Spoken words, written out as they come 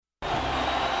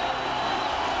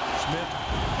Smith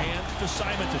hands to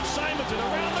Simonton. Simonton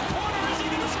around the corner. Is he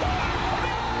going to score?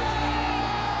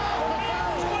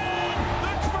 Beavers win!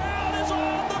 The crowd is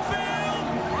on the field.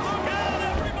 Look out,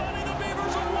 everybody. The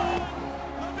Beavers have won.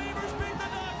 The Beavers beat the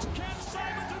Ducks. Ken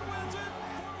Simonton wins it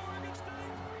for Oregon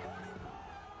State.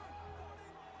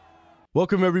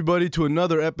 Welcome, everybody, to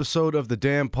another episode of the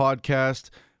Damn Podcast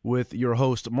with your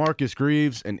host, Marcus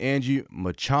Greaves and Angie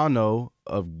Machano,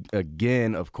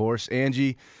 of course.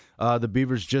 Angie, the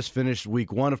Beavers just finished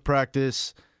week 1 of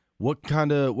practice. What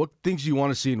things do you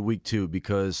want to see in week 2?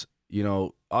 Because,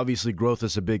 obviously growth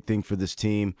is a big thing for this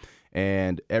team,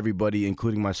 and everybody,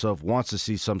 including myself, wants to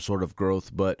see some sort of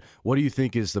growth. But what do you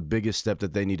think is the biggest step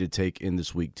that they need to take in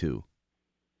this week 2?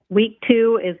 Week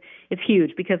 2 is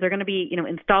huge because they're going to be,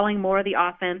 installing more of the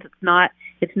offense.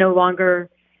 It's no longer,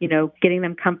 getting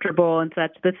them comfortable and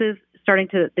such. This is starting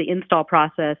the install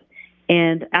process.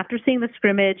 And after seeing the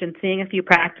scrimmage and seeing a few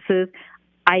practices,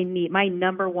 my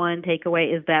number one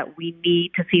takeaway is that we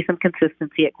need to see some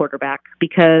consistency at quarterback,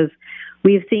 because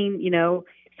we've seen,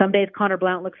 some days Connor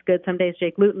Blount looks good, some days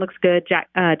Jake Luton looks good. Jack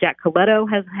Coletto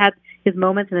has had his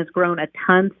moments and has grown a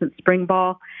ton since spring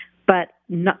ball, but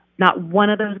not one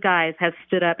of those guys has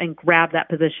stood up and grabbed that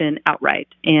position outright.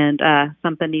 And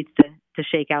something needs to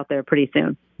shake out there pretty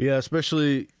soon. Yeah,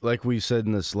 especially like we said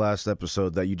in this last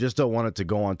episode, that you just don't want it to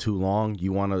go on too long.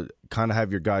 You want to kind of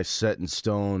have your guys set in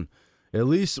stone, at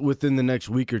least within the next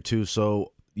week or two,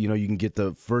 so you can get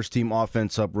the first team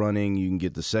offense up running, you can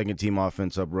get the second team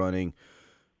offense up running.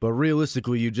 But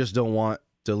realistically, you just don't want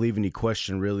to leave any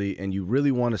question, really, and you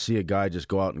really want to see a guy just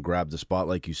go out and grab the spot,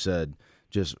 like you said.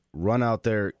 Just run out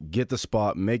there, get the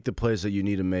spot, make the plays that you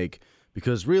need to make.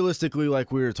 Because realistically,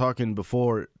 like we were talking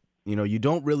before, you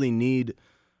don't really need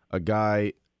a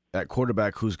guy at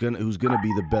quarterback who's gonna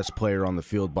be the best player on the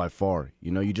field by far.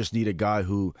 You just need a guy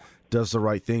who does the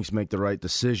right things, make the right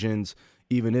decisions,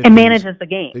 even if manages the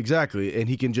game. Exactly, and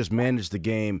he can just manage the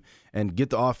game and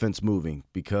get the offense moving,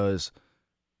 because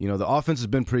the offense has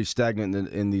been pretty stagnant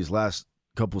in these last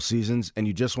couple seasons, and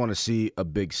you just want to see a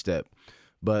big step.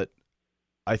 But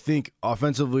I think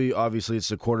offensively, obviously, it's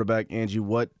the quarterback. Angie,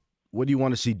 what do you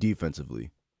want to see defensively?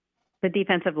 The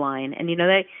defensive line. And,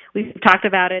 we've talked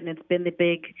about it, and it's been the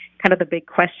big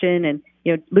question. And,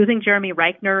 losing Jeremy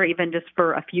Reichner, even just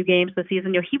for a few games this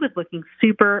season, he was looking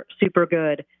super, super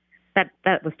good. That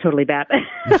was totally bad.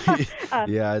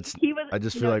 Yeah, I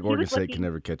just feel like Oregon State can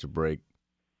never catch a break.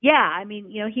 Yeah,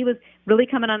 he was really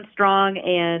coming on strong,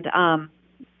 and,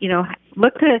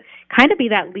 looked to kind of be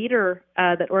that leader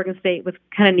that Oregon State was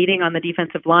kind of needing on the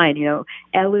defensive line.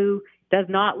 Elu does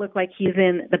not look like he's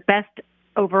in the best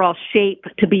overall shape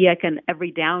to be like an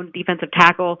every down defensive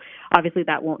tackle. Obviously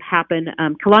that won't happen.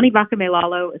 Kalani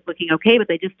Vakamelalo is looking okay, but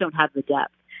they just don't have the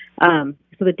depth.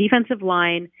 So the defensive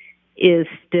line is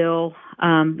still,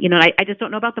 I just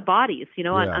don't know about the bodies.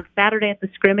 On Saturday at the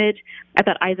scrimmage, I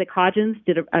thought Isaac Hodgins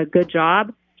did a good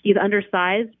job. He's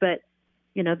undersized, but,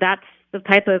 that's the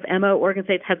type of MO Oregon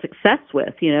State's had success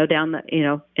with, down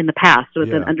in the past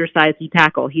with an undersized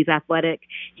tackle. He's athletic.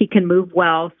 He can move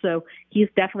well. So he's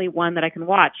definitely one that I can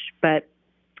watch, but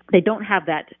they don't have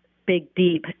that big,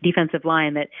 deep defensive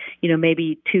line that,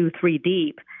 maybe 2-3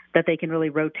 deep that they can really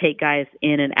rotate guys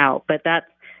in and out. But that's,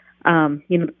 a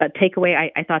takeaway.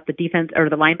 I thought the defense or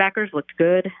the linebackers looked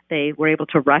good. They were able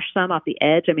to rush some off the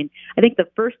edge. I think the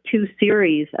first 2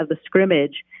 series of the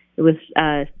scrimmage, it was,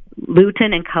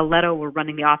 Luton and Coletto were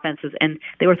running the offenses, and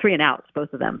they were 3 and outs,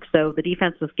 both of them. So the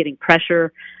defense was getting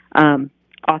pressure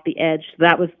off the edge. So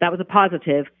that was a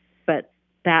positive, but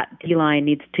that D-line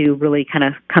needs to really kind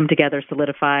of come together,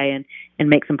 solidify, and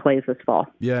make some plays this fall.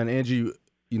 Yeah, and Angie,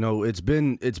 it's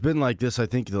been like this, I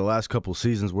think, the last couple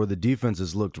seasons, where the defense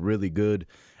has looked really good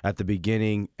at the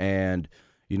beginning, and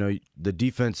the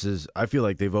defenses, I feel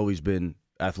like they've always been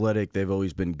athletic, they've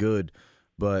always been good,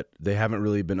 but they haven't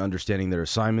really been understanding their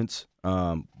assignments,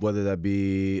 whether that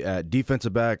be at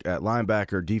defensive back, at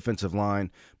linebacker, defensive line.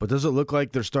 But does it look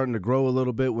like they're starting to grow a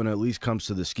little bit when it at least comes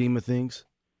to the scheme of things?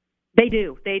 They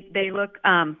do. They look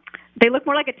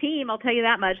more like a team, I'll tell you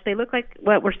that much. They look like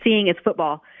what we're seeing is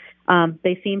football.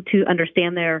 They seem to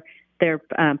understand their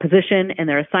position and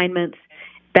their assignments.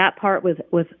 That part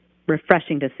was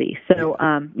refreshing to see. So,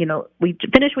 we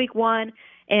finished week 1.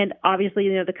 And obviously,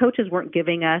 the coaches weren't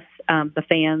giving us, the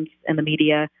fans and the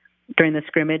media during the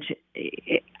scrimmage.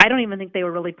 I don't even think they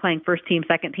were really playing first team,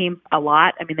 second team a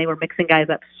lot. They were mixing guys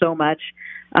up so much.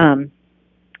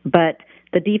 But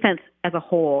the defense as a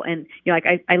whole, and,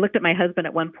 I looked at my husband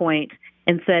at one point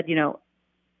and said,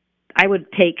 I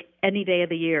would take any day of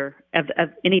the year, of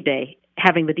any day,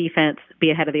 having the defense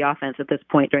be ahead of the offense at this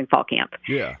point during fall camp.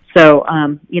 Yeah. So,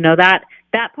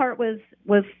 that part was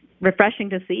refreshing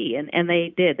to see, and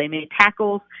they did. They made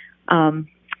tackles.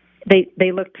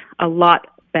 They looked a lot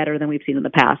better than we've seen in the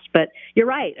past. But you're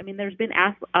right. I mean, there's been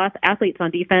athletes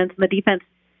on defense, and the defense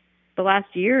the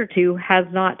last year or two has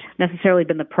not necessarily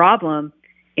been the problem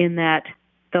in that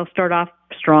they'll start off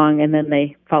strong and then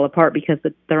they fall apart because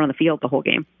they're on the field the whole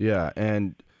game. Yeah,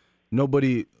 and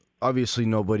obviously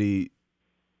nobody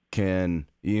can,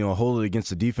 hold it against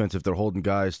the defense if they're holding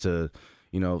guys to,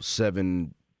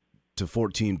 7 to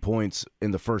 14 points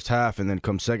in the first half, and then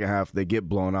come second half they get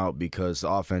blown out because the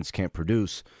offense can't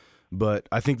produce. But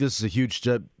I think this is a huge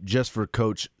step just for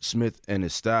Coach Smith and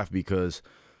his staff, because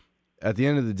at the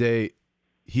end of the day,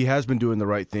 he has been doing the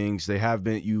right things. They have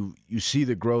been. You see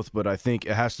the growth, but I think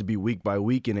it has to be week by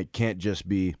week, and it can't just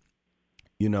be,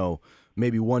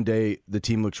 maybe one day the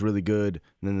team looks really good,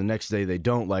 and then the next day they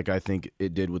don't, like I think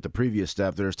it did with the previous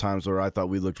staff. There's times where I thought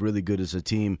we looked really good as a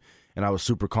team, and I was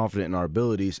super confident in our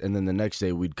abilities, and then the next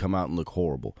day we'd come out and look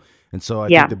horrible. And so I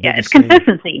think the biggest it's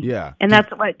consistency. Yeah. And that's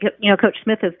what, Coach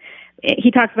Smith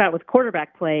he talks about with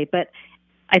quarterback play, but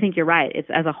I think you're right. It's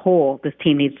as a whole, this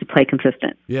team needs to play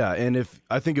consistent. Yeah, and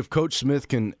I think if Coach Smith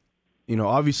can,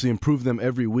 obviously improve them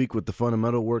every week with the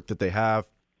fundamental work that they have,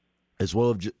 as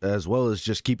well as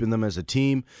just keeping them as a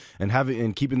team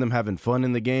and keeping them having fun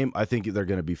in the game, I think they're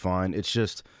going to be fine. It's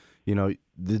just,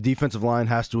 the defensive line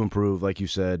has to improve, like you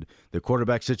said. The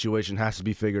quarterback situation has to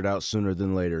be figured out sooner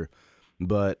than later.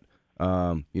 But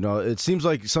it seems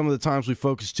like some of the times we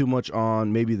focus too much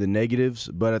on maybe the negatives,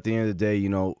 but at the end of the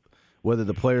day, whether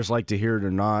the players like to hear it or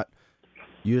not,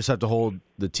 you just have to hold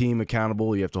the team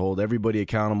accountable. You have to hold everybody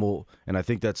accountable, and I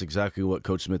think that's exactly what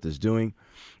Coach Smith is doing.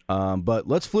 But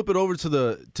let's flip it over to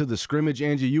the scrimmage.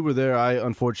 Angie, you were there. I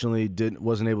unfortunately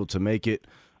wasn't able to make it.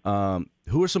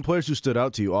 Who are some players who stood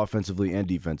out to you offensively and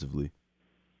defensively?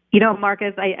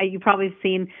 Marcus, you've probably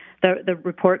seen the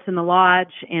reports in the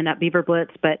Lodge and at Beaver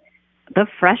Blitz, but the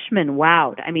freshmen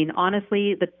wowed. I mean,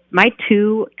 honestly, my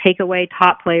two takeaway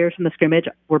top players from the scrimmage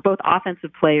were both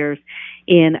offensive players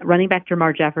in running back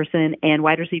Jermar Jefferson and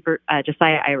wide receiver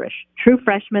Josiah Irish. True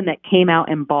freshmen that came out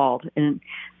and balled. And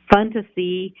fun to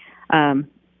see.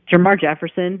 Jermar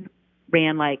Jefferson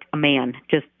ran like a man,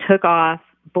 just took off,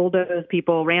 bulldozed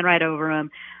people, ran right over them.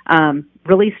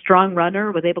 Really strong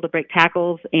runner, was able to break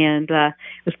tackles, and it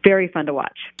was very fun to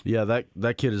watch. Yeah,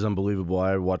 that kid is unbelievable.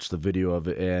 I watched the video of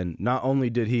it, and not only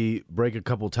did he break a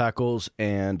couple tackles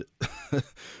and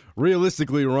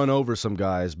realistically run over some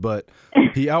guys, but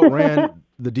he outran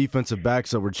the defensive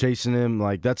backs that were chasing him.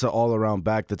 Like, that's an all-around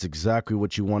back. That's exactly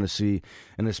what you want to see,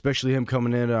 and especially him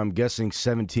coming in, I'm guessing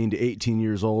 17 to 18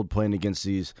 years old, playing against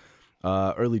these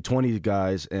early 20s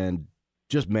guys and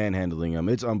just manhandling him.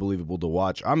 It's unbelievable to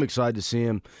watch. I'm excited to see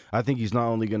him. I think he's not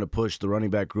only going to push the running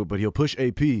back group, but he'll push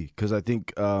AP, because I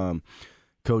think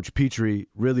Coach Petrie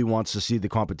really wants to see the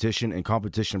competition, and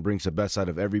competition brings the best out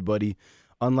of everybody.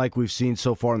 Unlike we've seen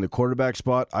so far in the quarterback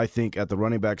spot, I think at the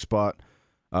running back spot,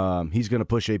 he's going to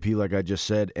push AP, like I just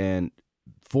said, and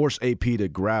force AP to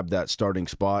grab that starting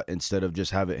spot instead of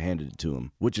just have it handed to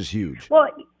him, which is huge. Well,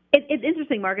 it's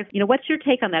interesting, Marcus. What's your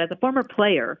take on that as a former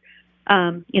player?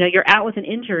 You're out with an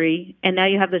injury, and now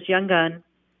you have this young gun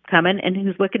coming, and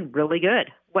who's looking really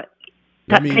good.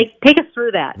 Take us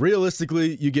through that.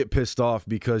 Realistically, you get pissed off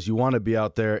because you want to be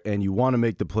out there and you want to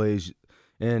make the plays.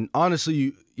 And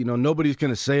honestly, nobody's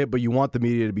going to say it, but you want the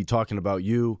media to be talking about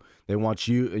you. They want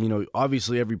you.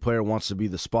 Obviously, every player wants to be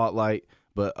the spotlight,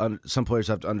 but some players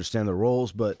have to understand their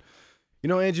roles. But,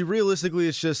 Angie, realistically,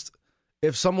 it's just,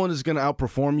 if someone is going to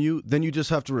outperform you, then you just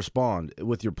have to respond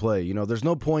with your play. There's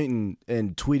no point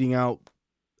in tweeting out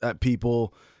at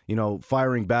people,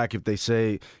 firing back if they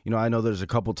say, I know there's a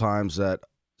couple times that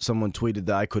someone tweeted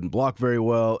that I couldn't block very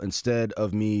well, instead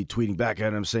of me tweeting back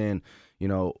at him saying,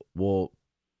 well,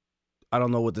 I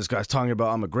don't know what this guy's talking about.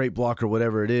 I'm a great blocker,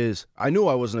 whatever it is. I knew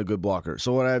I wasn't a good blocker.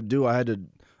 So what I had to do, I had to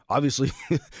obviously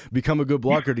become a good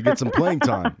blocker to get some playing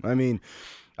time. I mean,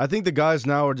 I think the guys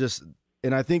now are just,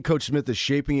 and I think Coach Smith is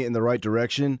shaping it in the right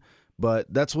direction, but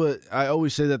that's what I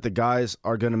always say, that the guys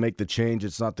are going to make the change.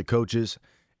 It's not the coaches.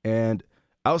 And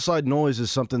outside noise is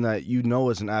something that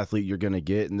as an athlete you're going to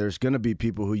get, and there's going to be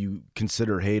people who you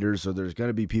consider haters, or there's going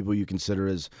to be people you consider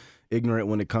as ignorant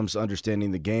when it comes to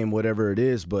understanding the game, whatever it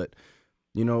is. But,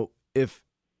 if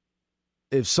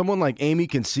someone like Amy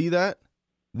can see that,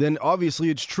 then obviously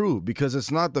it's true, because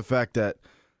it's not the fact that,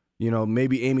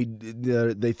 maybe Amy,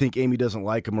 they think Amy doesn't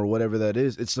like him or whatever that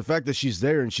is. It's the fact that she's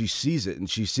there and she sees it, and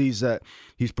she sees that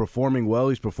he's performing well.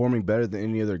 He's performing better than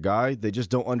any other guy. They just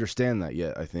don't understand that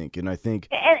yet, I think. And I think,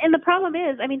 and the problem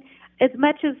is, I mean, as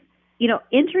much as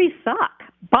injuries suck,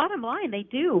 Bottom line, they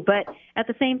do, but at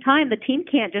the same time, the team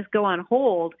can't just go on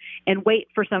hold and wait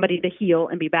for somebody to heal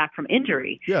and be back from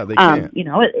injury. Yeah, they can't.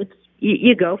 It's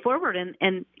you go forward,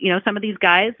 and some of these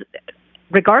guys,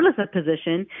 regardless of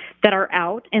position, that are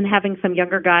out, and having some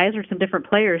younger guys or some different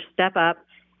players step up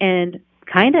and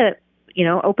kind of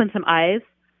open some eyes.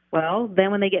 Well,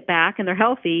 then when they get back and they're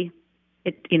healthy,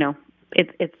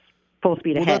 it's full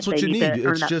speed ahead. That's what they you need. To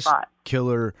earn It's that just spot.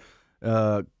 killer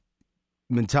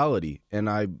mentality, and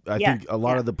I think a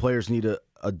lot of the players need to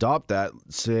adopt that.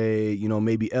 Say,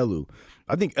 maybe Elu.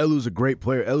 I think Elu's a great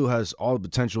player. Elu has all the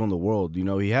potential in the world.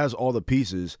 He has all the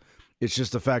pieces. It's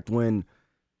just the fact when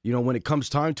it comes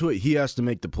time to it, he has to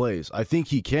make the plays. I think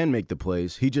he can make the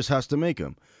plays. He just has to make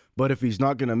them. But if he's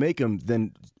not going to make them,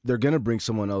 then they're going to bring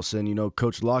someone else in.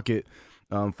 Coach Lockett,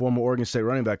 former Oregon State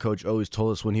running back coach, always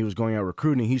told us when he was going out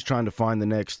recruiting, he's trying to find the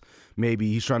next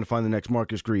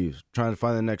Marcus Greaves, trying to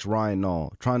find the next Ryan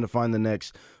Nall, trying to find the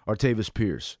next Artavis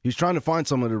Pierce. He's trying to find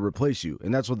someone to replace you,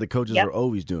 and that's what the coaches are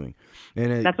always doing.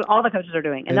 And that's what all the coaches are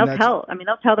doing, and they'll tell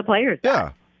the players.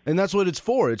 Yeah. And that's what it's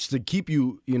for. It's to keep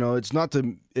you,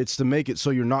 it's to make it so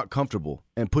you're not comfortable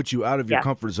and put you out of your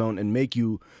comfort zone and make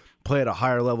you play at a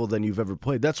higher level than you've ever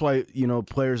played. That's why,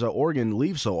 players at Oregon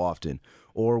leave so often.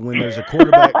 Or when there's a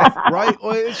quarterback, right?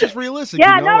 Well, it's just realistic.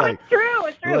 Yeah, it's true.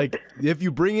 It's true. Like, if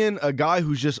you bring in a guy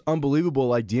who's just unbelievable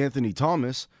like DeAnthony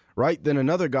Thomas, right, then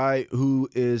another guy who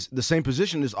is the same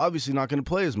position is obviously not going to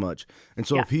play as much. And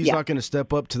so if he's not going to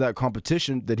step up to that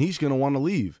competition, then he's going to want to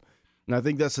leave. And I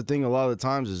think that's the thing a lot of the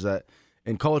times is that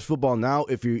in college football now,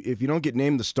 if you don't get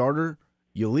named the starter,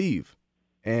 you leave.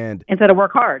 And instead of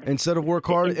work hard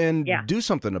and do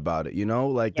something about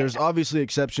it, there's obviously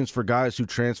exceptions for guys who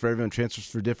transfer. Everyone transfers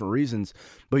for different reasons,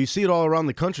 but you see it all around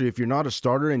the country. If you're not a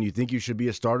starter and you think you should be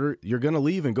a starter, you're going to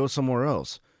leave and go somewhere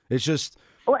else. It's just,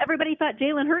 well, everybody thought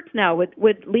Jalen Hurts now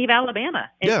would leave Alabama,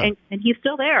 and he's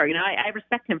still there. I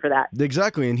respect him for that.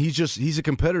 Exactly, and he's a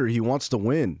competitor. He wants to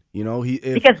win.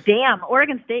 Because damn,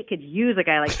 Oregon State could use a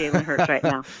guy like Jalen Hurts right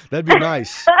now. That'd be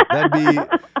nice.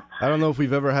 I don't know if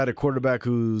we've ever had a quarterback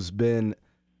who's been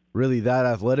really that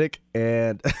athletic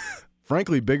and,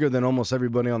 frankly, bigger than almost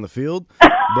everybody on the field.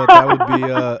 But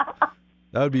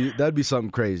that'd be something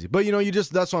crazy. But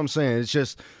that's what I'm saying. It's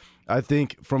just, I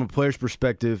think from a player's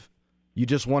perspective, you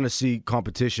just want to see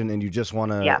competition, and you just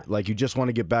want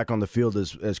to get back on the field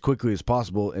as quickly as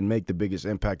possible and make the biggest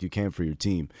impact you can for your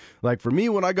team. Like for me,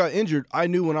 when I got injured, I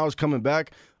knew when I was coming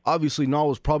back, obviously Nall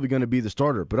was probably going to be the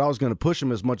starter, but I was going to push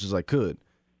him as much as I could.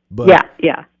 But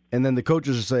and then the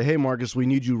coaches would say, "Hey, Marcus, we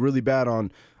need you really bad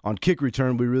on kick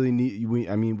return. We really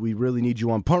need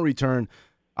you on punt return."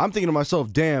 I'm thinking to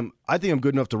myself, "Damn, I think I'm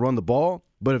good enough to run the ball,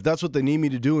 but if that's what they need me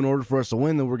to do in order for us to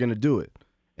win, then we're going to do it."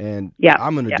 And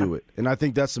I'm going to do it. And I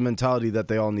think that's the mentality that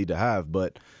they all need to have.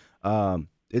 But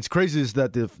it's crazy is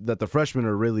that the freshmen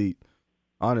are really,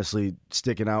 honestly,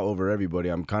 sticking out over everybody.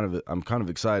 I'm kind of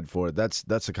excited for it. That's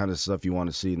the kind of stuff you want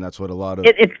to see, and that's what a lot of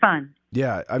it's fun.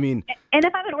 Yeah, I mean, and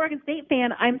if I'm an Oregon State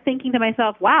fan, I'm thinking to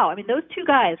myself, wow. I mean, those two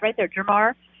guys right there,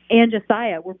 Jamar and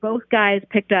Josiah, were both guys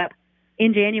picked up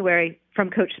in January from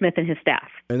Coach Smith and his staff.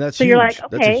 And that's so huge. you're like,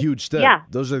 okay, that's a huge step. Yeah,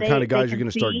 those are the kind of guys you're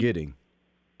going to start getting.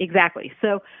 Exactly.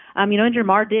 So, and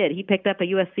Jamar did. He picked up a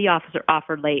USC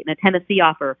offer late and a Tennessee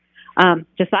offer.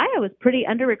 Josiah was pretty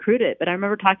under-recruited, but I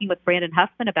remember talking with Brandon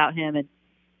Huffman about him, and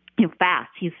fast.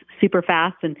 He's super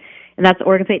fast, and that's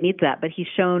Oregon State needs that. But he's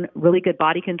shown really good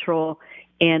body control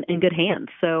and good hands.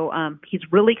 So he's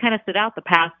really kind of stood out the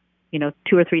past 2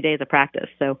 or 3 days of practice.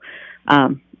 So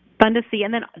fun to see.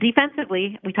 And then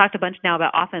defensively, we talked a bunch now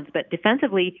about offense, but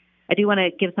defensively, I do want to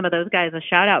give some of those guys a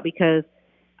shout out because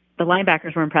the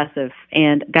linebackers were impressive,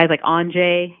 and guys like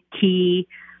Anjay, Key,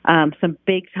 some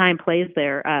big-time plays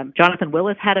there. Jonathan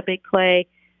Willis had a big play,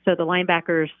 so the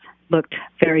linebackers looked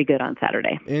very good on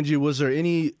Saturday. Angie, was there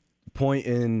any point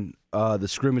in the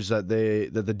scrimmage that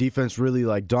the defense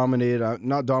really dominated?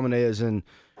 Not dominate as in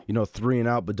 3 and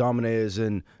out, but dominate as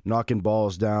in knocking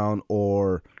balls down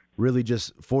or really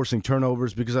just forcing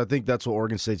turnovers? Because I think that's what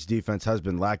Oregon State's defense has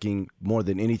been lacking more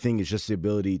than anything, is just the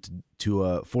ability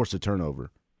to force a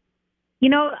turnover.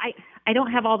 I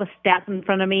don't have all the stats in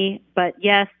front of me, but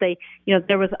yes,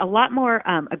 there was a lot more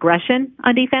aggression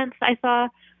on defense. I saw.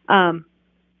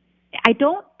 I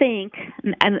don't think,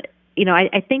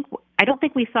 I don't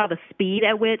think we saw the speed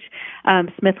at which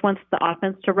Smith wants the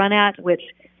offense to run at, which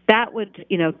that would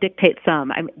dictate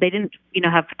some. They didn't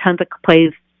have tons of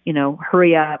plays,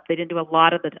 hurry up. They didn't do a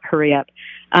lot of the hurry up,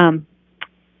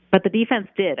 but the defense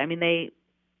did. I mean,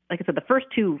 like I said, the first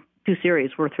two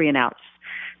series were 3 and outs.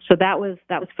 So that was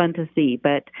fun to see,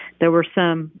 but there were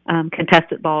some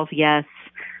contested balls, yes.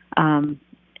 And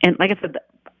like I said,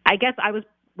 I guess I was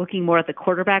looking more at the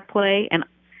quarterback play, and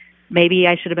maybe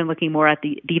I should have been looking more at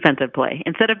the defensive play.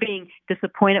 Instead of being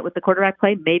disappointed with the quarterback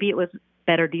play, maybe it was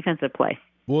better defensive play.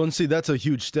 Well, and see, that's a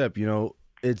huge step.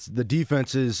 It's the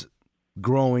defense is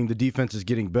growing. The defense is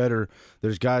getting better.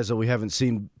 There's guys that we haven't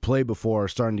seen play before are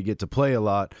starting to get to play a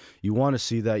lot. You want to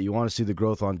see that. You want to see the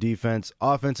growth on defense.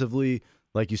 Offensively,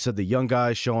 like you said, the young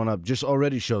guys showing up just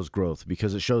already shows growth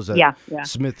because it shows that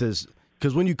Smith is –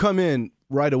 because when you come in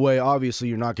right away, obviously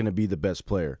you're not going to be the best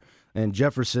player. And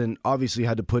Jefferson obviously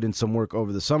had to put in some work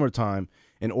over the summertime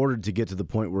in order to get to the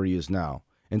point where he is now.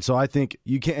 And so I think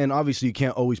you can't – and obviously you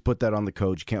can't always put that on the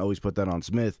coach. You can't always put that on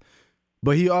Smith.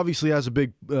 But he obviously has a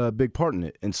big part in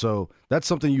it. And so that's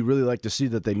something you really like to see,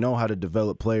 that they know how to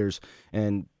develop players,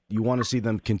 and you want to see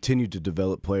them continue to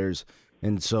develop players.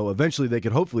 And so eventually they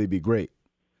could hopefully be great.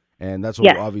 And that's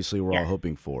what obviously we're all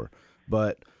hoping for.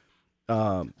 But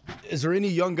is there any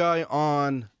young guy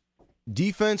on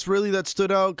defense really that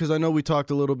stood out? Because I know we talked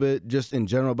a little bit just in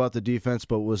general about the defense,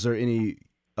 but was there any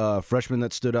freshman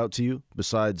that stood out to you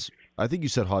besides, I think you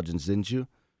said Hodgins, didn't you?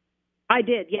 I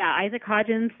did, yeah. Isaac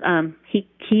Hodgins,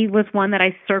 he was one that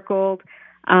I circled.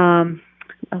 What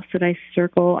else did I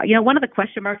circle? One of the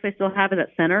question marks I still have is at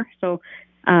center. So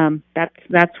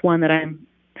that's one that I'm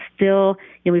still,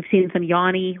 we've seen some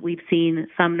Yanni, we've seen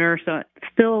Sumner, so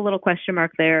still a little question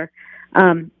mark there.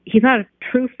 He's not a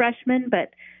true freshman,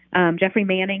 but Jeffrey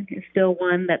Manning is still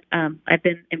one that I've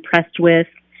been impressed with.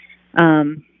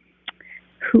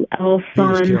 Who else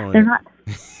on? They're not.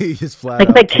 He's flat like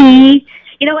out the key.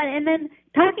 And then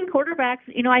talking quarterbacks,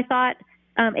 I thought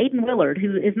Aiden Willard,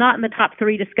 who is not in the top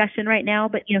 3 discussion right now,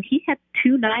 but he had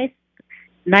 2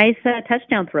 nice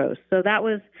touchdown throws. So that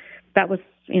was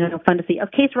fun to see.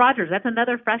 Case Rogers, that's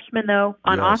another freshman though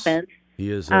on offense.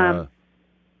 He is.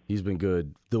 He's been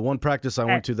good. The one practice I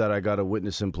went to that I got to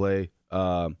witness him play,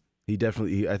 he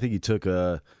definitely. I think he took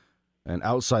an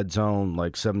outside zone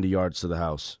like 70 yards to the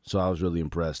house. So I was really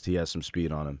impressed. He has some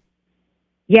speed on him.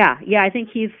 Yeah, I think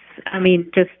he's,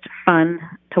 just fun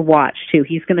to watch, too.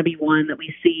 He's going to be one that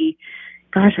we see,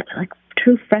 like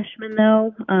true freshman,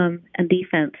 though, and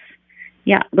defense.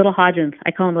 Yeah, Little Hodgins.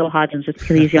 I call him Little Hodgins just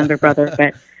because he's younger brother.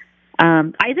 But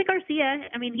Isaac Garcia,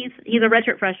 he's a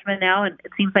redshirt freshman now, and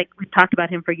it seems like we've talked about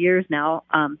him for years now.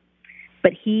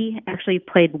 But he actually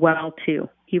played well, too.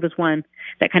 He was one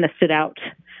that kind of stood out.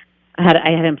 I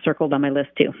had him circled on my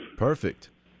list, too. Perfect.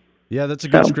 Yeah, that's a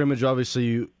good scrimmage.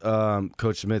 Obviously,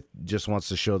 Coach Smith just wants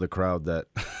to show the crowd that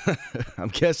I'm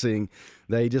guessing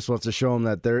that he just wants to show them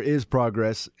that there is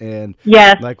progress. And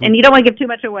yes, and you don't want to give too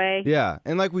much away. Yeah,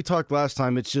 and like we talked last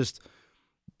time, it's just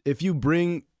if you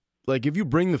bring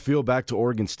the field back to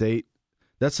Oregon State,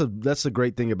 that's the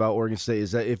great thing about Oregon State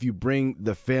is that if you bring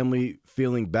the family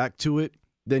feeling back to it,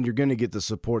 then you're going to get the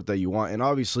support that you want. And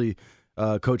obviously,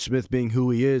 Coach Smith being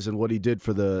who he is and what he did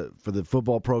for the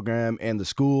football program and the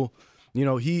school,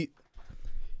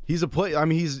 he's a play.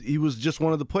 He was just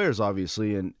one of the players,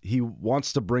 obviously, and he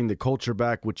wants to bring the culture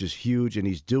back, which is huge, and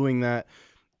he's doing that.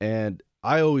 And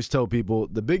I always tell people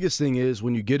the biggest thing is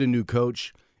when you get a new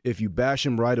coach, if you bash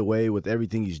him right away with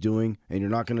everything he's doing and you're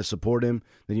not going to support him,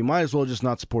 then you might as well just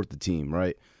not support the team,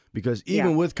 right? Because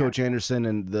even with Coach Anderson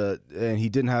and he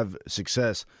didn't have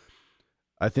success,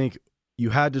 I think you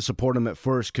had to support him at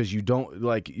first because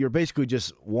you're basically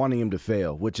just wanting him to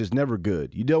fail, which is never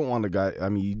good. You don't want a guy,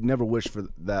 you never wish for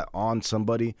that on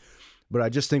somebody. But I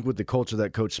just think with the culture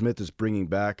that Coach Smith is bringing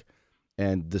back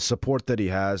and the support that he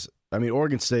has,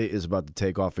 Oregon State is about to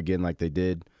take off again like they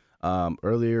did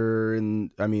earlier in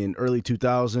early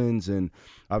 2000s and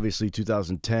obviously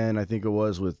 2010, I think it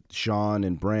was, with Sean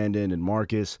and Brandon and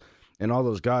Marcus and all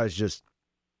those guys.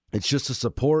 It's just the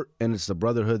support and it's the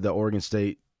brotherhood that Oregon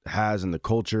State has and the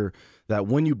culture that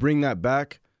when you bring that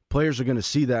back, players are going to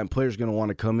see that and players are going to want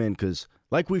to come in because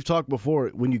like we've talked before,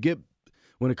 when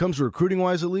it comes to recruiting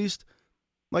wise, at least,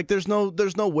 like there's no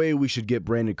way we should get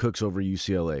Brandon Cooks over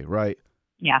UCLA, right?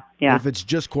 Yeah. If it's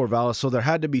just Corvallis, so there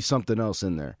had to be something else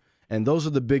in there. And those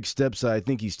are the big steps that I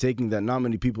think he's taking that not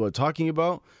many people are talking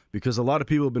about because a lot of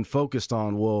people have been focused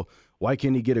on, well, why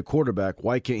can't he get a quarterback?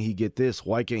 Why can't he get this?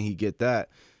 Why can't he get that?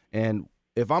 And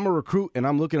if I'm a recruit and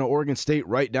I'm looking at Oregon State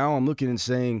right now, I'm looking and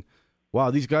saying,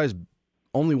 wow, these guys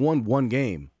only won one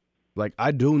game. Like,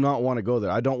 I do not want to go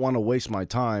there. I don't want to waste my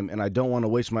time, and I don't want to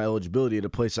waste my eligibility at a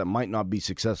place that might not be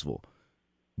successful.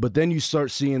 But then you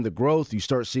start seeing the growth, you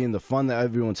start seeing the fun that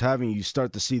everyone's having, you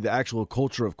start to see the actual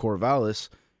culture of Corvallis,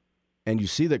 and you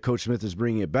see that Coach Smith is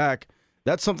bringing it back.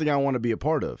 That's something I want to be a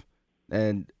part of.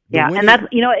 And and that's,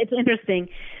 it's interesting.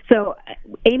 So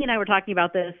Amy and I were talking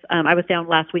about this. I was down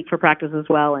last week for practice as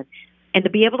well. And to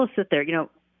be able to sit there,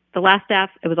 the last staff,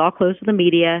 it was all closed to the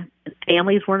media.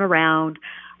 Families weren't around.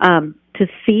 To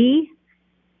see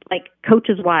like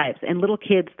coaches' wives and little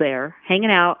kids there hanging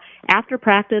out after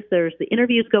practice, there's the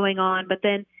interviews going on, but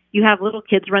then you have little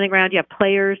kids running around. You have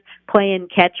players playing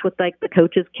catch with like the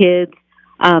coaches' kids.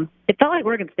 It felt like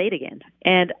Oregon State again.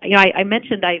 And, you know, I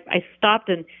mentioned I stopped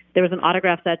and there was an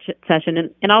autograph session.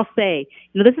 And I'll say,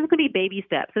 you know, this is going to be baby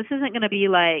steps. This isn't going to be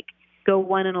like go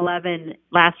 1-11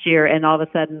 last year and all of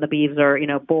a sudden the Beavs are, you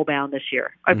know, bowl bound this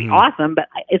year. It'd be awesome, but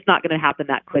it's not going to happen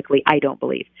that quickly, I don't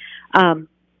believe.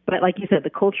 But like you said, the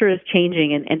culture is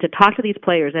changing. And to talk to these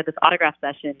players at this autograph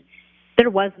session, there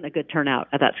wasn't a good turnout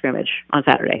at that scrimmage on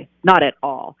Saturday. Not at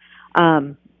all.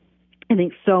 I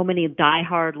think so many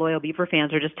diehard loyal Beaver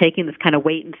fans are just taking this kind of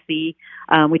wait and see.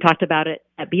 We talked about it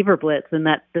at Beaver Blitz, and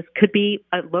that this could be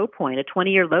a low point, a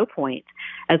 20-year low point,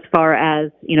 as far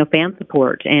as, you know, fan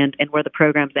support and where the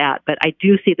program's at. But I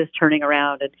do see this turning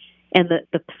around, and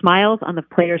the smiles on the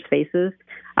players' faces.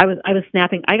 I was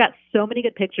snapping. I got so many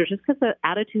good pictures just because the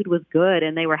attitude was good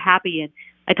and they were happy. And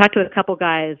I talked to a couple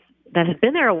guys that had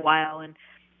been there a while and,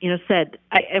 you know, said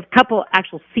a couple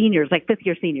actual seniors, like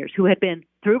fifth-year seniors, who had been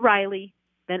through Riley,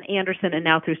 then Anderson, and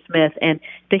now through Smith. And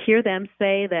to hear them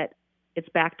say that it's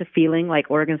back to feeling like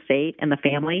Oregon State and the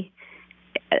family,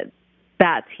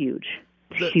 that's huge.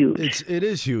 It's huge. It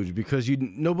is huge because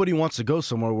nobody wants to go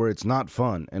somewhere where it's not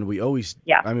fun. And we always,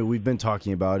 I mean, we've been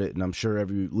talking about it, and I'm sure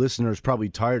every listener is probably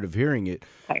tired of hearing it.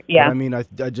 Yeah. But, I mean,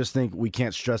 I just think we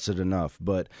can't stress it enough.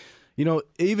 But, you know,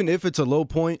 even if it's a low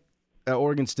point at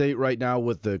Oregon State right now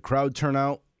with the crowd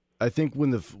turnout, I think when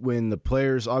the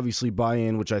players obviously buy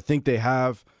in, which I think they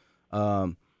have,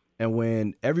 and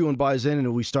when everyone buys in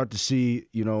and we start to see,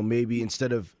 you know, maybe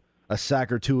instead of a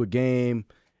sack or two a game,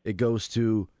 it goes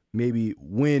to maybe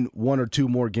win one or two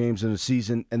more games in a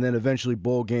season, and then eventually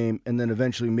bowl game, and then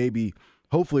eventually maybe,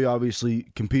 hopefully, obviously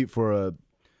compete for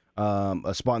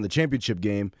a spot in the championship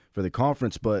game for the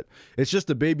conference. But it's just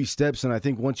the baby steps, and I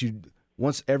think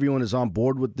once everyone is on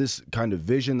board with this kind of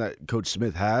vision that Coach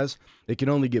Smith has, it can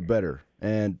only get better.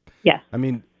 And, I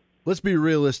mean, let's be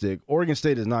realistic. Oregon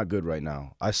State is not good right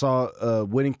now. I saw a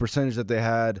winning percentage that they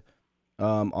had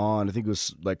on, I think it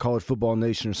was like College Football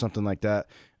Nation or something like that.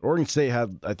 Oregon State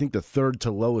had, I think, the third to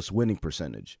lowest winning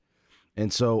percentage.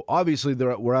 And so, obviously,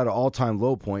 we're at an all-time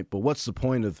low point, but what's the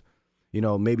point of, you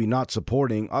know, maybe not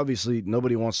supporting? Obviously,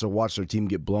 nobody wants to watch their team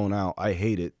get blown out. I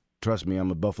hate it. Trust me,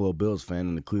 I'm a Buffalo Bills fan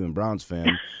and a Cleveland Browns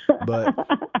fan. But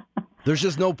there's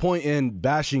just no point in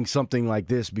bashing something like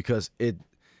this because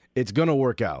it's going to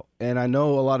work out. And I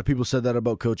know a lot of people said that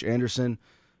about Coach Anderson,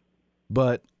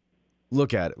 but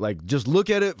look at it. Like, just look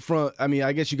at it from, I mean,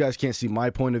 I guess you guys can't see my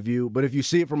point of view, but if you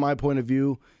see it from my point of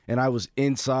view and I was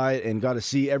inside and got to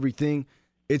see everything,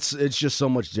 it's just so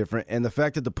much different. And the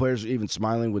fact that the players are even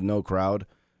smiling with no crowd,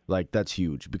 like, that's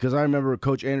huge. Because I remember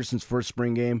Coach Anderson's first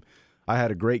spring game, I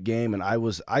had a great game, and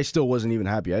I still wasn't even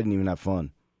happy. I didn't even have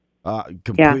fun.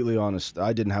 Completely honest,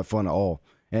 I didn't have fun at all.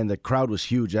 And the crowd was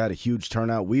huge. I had a huge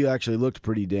turnout. We actually looked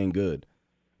pretty dang good,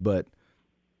 but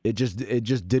it just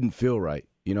didn't feel right.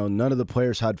 You know, none of the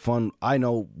players had fun. I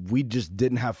know we just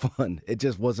didn't have fun. It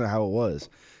just wasn't how it was.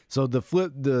 So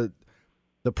the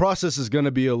process is going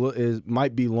to be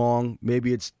might be long.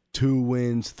 Maybe it's 2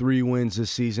 wins, 3 wins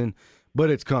this season, but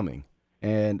it's coming.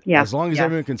 And as long as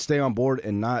everyone can stay on board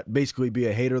and not basically be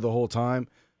a hater the whole time,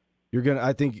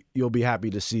 I think you'll be happy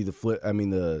to see the flip. I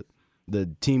mean, the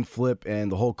team flip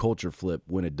and the whole culture flip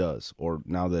when it does, or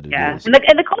now that it is. And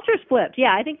the culture's flipped.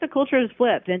 Yeah, I think the culture is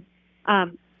flipped. And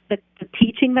the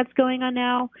teaching that's going on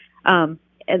now, and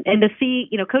to see,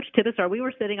 you know, Coach Tibesar, we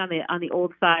were sitting on the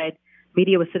old side,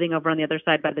 media was sitting over on the other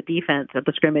side by the defense of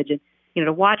the scrimmage, and, you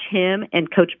know, to watch him and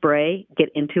Coach Bray get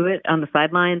into it on the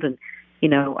sidelines, and, you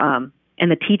know, and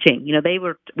the teaching, you know, they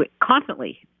were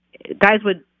constantly, guys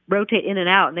would rotate in and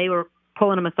out, and they were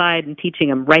pulling them aside and teaching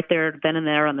them right there, then and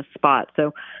there on the spot.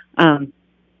 So,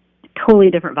 totally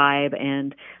different vibe.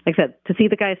 And like I said, to see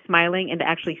the guys smiling and to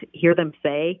actually hear them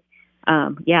say,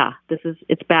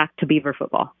 it's back to Beaver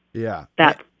football. Yeah.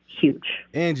 That's huge.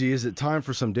 Angie, is it time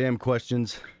for some damn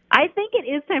questions? I think it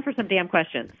is time for some damn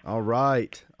questions. All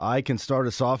right. I can start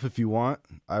us off if you want.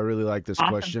 I really like this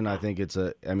question. I think it's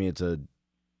a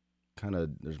kind of,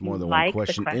 there's more than one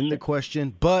question in the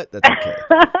question, but that's okay.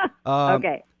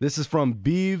 Okay. This is from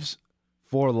Beavs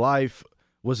for Life.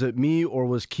 Was it me or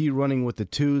was Key running with the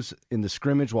 2s in the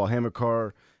scrimmage while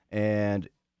Hamilcar and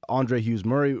Andre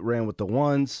Hughes-Murray ran with the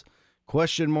 1s? ?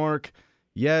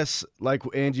 Yes, like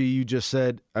Angie, you just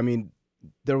said, I mean,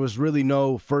 there was really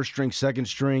no first string, second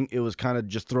string. It was kind of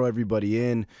just throw everybody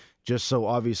in just so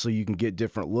obviously you can get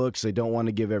different looks. They don't want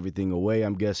to give everything away,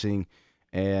 I'm guessing.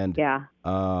 And, Yeah.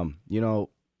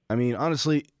 I mean,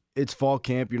 honestly, it's fall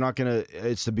camp.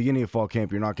 It's the beginning of fall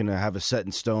camp. You're not going to have a set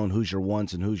in stone who's your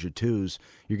ones and who's your twos.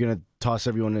 You're going to toss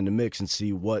everyone in the mix and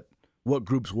see what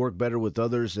groups work better with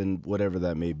others and whatever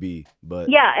that may be. But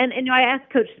yeah, and I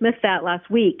asked Coach Smith that last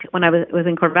week when I was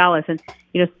in Corvallis, and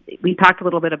we talked a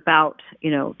little bit about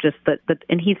just the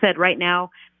and he said right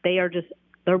now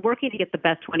they're working to get the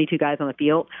best 22 guys on the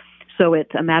field. So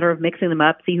it's a matter of mixing them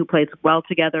up, see who plays well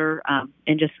together,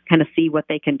 and just kind of see what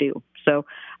they can do. So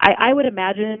I would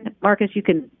imagine, Marcus, you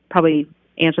can probably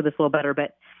answer this a little better,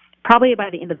 but probably by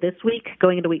the end of this week,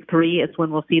 going into week 3, is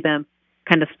when we'll see them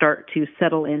kind of start to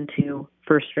settle into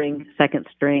first string, second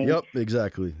string. Yep,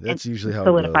 exactly. That's usually how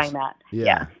solidifying it goes. That.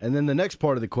 Yeah. And then the next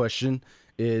part of the question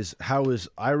is, how is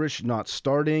Irish not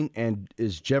starting, and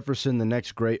is Jefferson the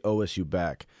next great OSU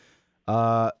back?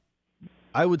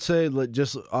 I would say,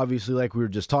 just obviously like we were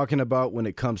just talking about, when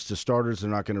it comes to starters, they're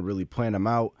not going to really plan them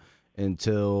out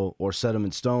or set them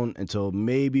in stone until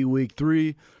maybe week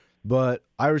 3. But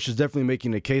Irish is definitely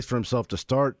making a case for himself to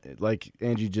start. Like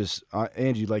Angie,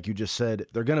 like you just said,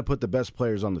 they're going to put the best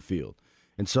players on the field.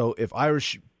 And so if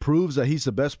Irish proves that he's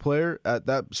the best player at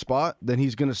that spot, then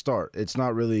he's going to start. It's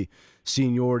not really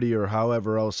seniority or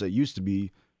however else it used to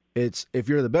be. It's, if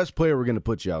you're the best player, we're going to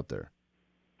put you out there.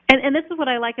 And this is what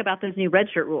I like about this new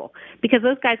redshirt rule, because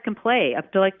those guys can play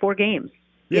up to like 4 games.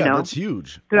 Yeah, that's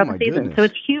huge. Throughout my the season. goodness. So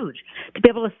it's huge to be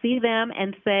able to see them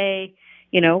and say,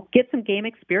 get some game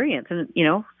experience. And,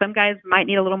 some guys might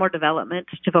need a little more development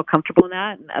to feel comfortable in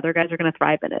that, and other guys are going to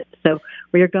thrive in it. So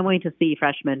we're going to see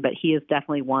freshmen, but he is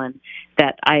definitely one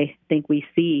that I think we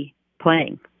see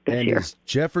playing this year. Is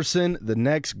Jefferson the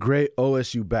next great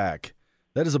OSU back?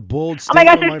 That is a bold Oh my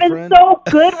statement, gosh, there's been friend. so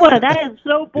good one. That is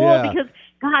so bold Yeah. because,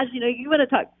 gosh, you want to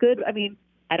talk good. I mean,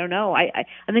 I don't know. I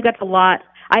think that's a lot.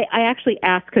 I actually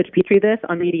asked Coach Petrie this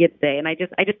on media today, and I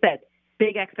just said,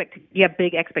 you have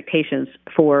big expectations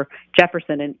for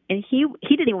Jefferson, and he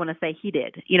didn't even want to say he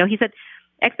did. He said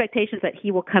expectations that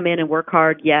he will come in and work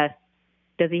hard. Yes.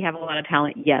 Does he have a lot of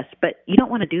talent? Yes. But you don't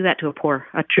want to do that to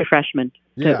a true freshman.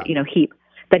 Yeah. Heap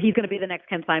that he's going to be the next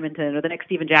Ken Simonton or the next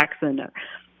Steven Jackson.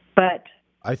 But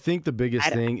I think the biggest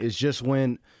thing is just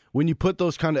when you put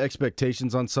those kind of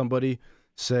expectations on somebody,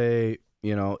 say,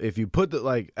 if you put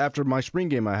after my spring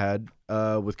game I had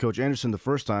with Coach Anderson the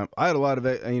first time, I had a lot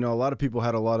of people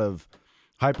had a lot of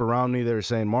hype around me. They were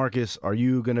saying, Marcus, are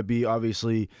you going to be,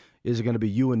 obviously, is it going to be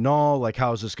you and Null? Like,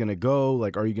 how's this going to go?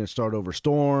 Like, are you going to start over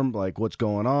Storm? Like, what's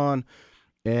going on?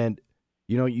 And,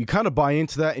 you kind of buy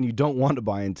into that, and you don't want to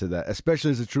buy into that,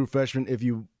 especially as a true freshman. If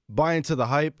you buy into the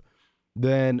hype,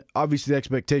 then obviously the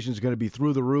expectation is going to be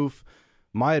through the roof.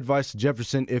 My advice to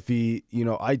Jefferson, if he,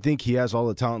 I think he has all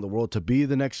the talent in the world to be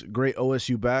the next great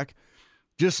OSU back,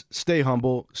 just stay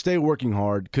humble, stay working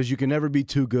hard, because you can never be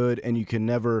too good, and you can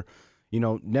never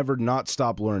not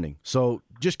stop learning. So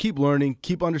just keep learning,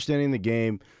 keep understanding the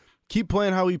game, keep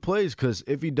playing how he plays, because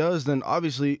if he does, then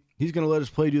obviously he's going to let his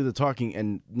play do the talking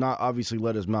and not obviously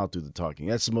let his mouth do the talking.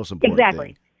 That's the most important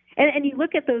exactly. thing. And you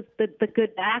look at the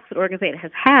good backs that Oregon State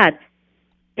has had,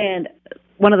 and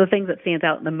one of the things that stands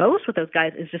out the most with those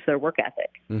guys is just their work ethic.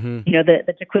 Mm-hmm.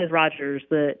 The Jaquiz Rogers,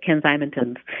 the Ken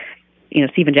Simontons,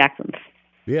 Steven Jacksons.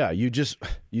 Yeah, you just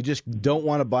don't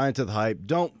want to buy into the hype.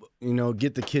 Don't,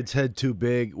 get the kid's head too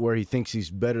big where he thinks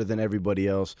he's better than everybody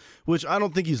else, which I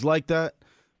don't think he's like that,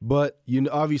 but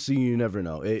obviously you never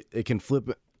know. It can flip,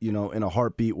 in a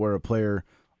heartbeat where a player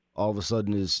all of a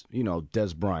sudden is,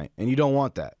 Des Bryant, and you don't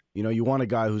want that. You want a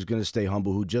guy who's going to stay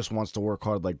humble, who just wants to work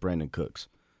hard like Brandon Cooks.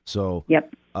 So,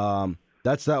 yep.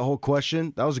 That's that whole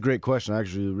question. That was a great question. I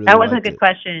actually really That was a liked good it.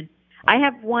 question. I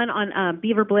have one on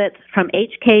Beaver Blitz from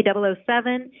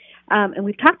HK007, and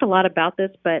we've talked a lot about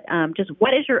this, but just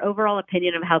what is your overall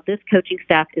opinion of how this coaching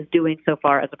staff is doing so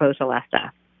far as opposed to last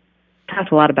staff?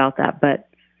 Talked a lot about that, but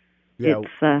it's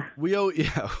we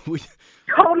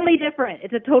totally different.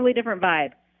 It's a totally different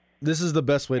vibe. This is the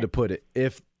best way to put it.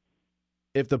 If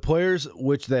the players,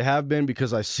 which they have been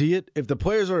because I see it, if the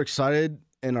players are excited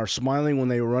and are smiling when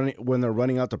they're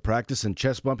running out to practice and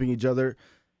chest bumping each other,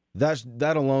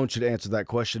 that alone should answer that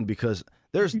question, because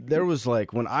there was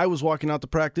when I was walking out to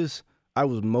practice, I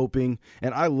was moping,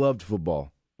 and I loved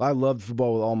football. I loved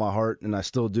football with all my heart, and I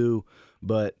still do.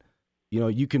 But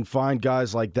you can find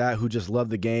guys like that who just love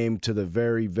the game to the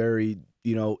very, very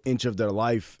inch of their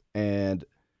life, and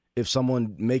if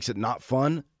someone makes it not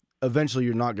fun, eventually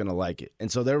you're not going to like it.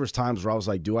 And so there was times where I was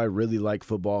like, do I really like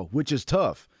football? Which is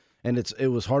tough. And it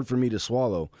was hard for me to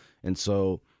swallow. And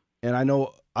I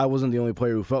know I wasn't the only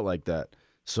player who felt like that.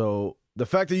 So the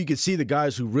fact that you could see the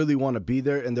guys who really want to be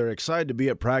there and they're excited to be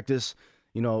at practice,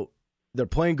 they're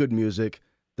playing good music,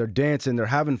 they're dancing, they're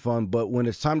having fun, but when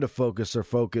it's time to focus, they're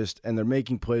focused, and they're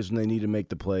making plays when they need to make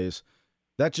the plays.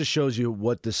 That just shows you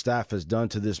what the staff has done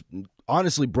to this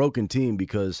honestly broken team,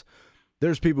 because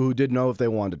there's people who didn't know if they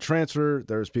wanted to transfer.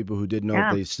 There's people who didn't know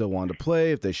if they still wanted to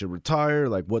play, if they should retire,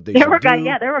 like what they should do. There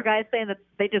were guys saying that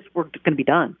they just were going to be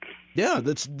done. Yeah,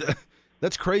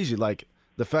 that's crazy. Like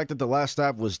the fact that the last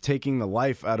staff was taking the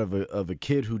life out of a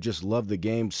kid who just loved the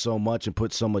game so much and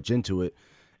put so much into it,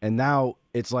 and now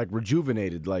it's like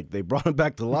rejuvenated. Like they brought him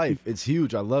back to life. It's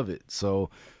huge. I love it. So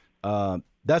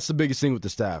that's the biggest thing with the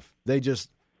staff.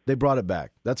 They brought it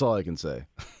back. That's all I can say.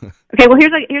 Okay, well,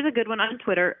 here's a good one on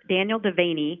Twitter. Daniel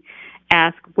Devaney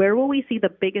asked, where will we see the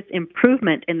biggest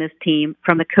improvement in this team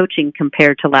from the coaching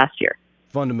compared to last year?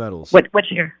 Fundamentals.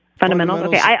 What's your fundamentals?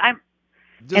 Okay,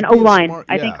 and O-line.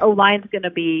 I think O-line's going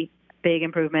to be big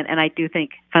improvement, and I do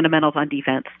think fundamentals on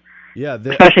defense. Yeah,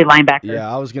 especially linebacker. Yeah,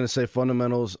 I was going to say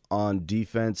fundamentals on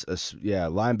defense.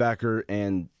 Linebacker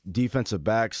and defensive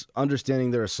backs,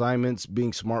 understanding their assignments,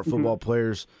 being smart football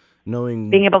players,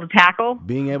 being able to tackle,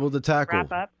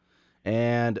 wrap up.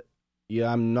 And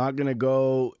yeah, I'm not going to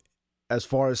go as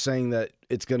far as saying that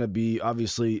it's going to be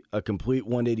obviously a complete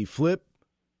 180 flip,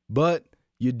 but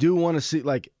you do want to see,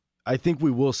 like, I think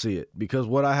we will see it, because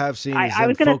what I have seen is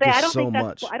them focus so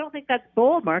much. I don't think that's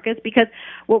bold, Marcus, because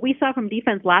what we saw from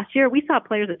defense last year, we saw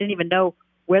players that didn't even know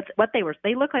what they were.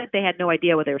 They looked like they had no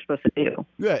idea what they were supposed to do.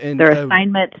 Yeah, and their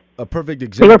assignment. A perfect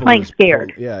example. They were playing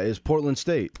scared. Is Portland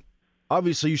State.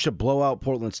 Obviously, you should blow out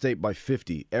Portland State by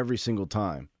 50 every single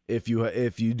time. If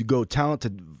you go talent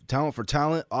for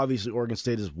talent, obviously Oregon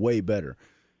State is way better.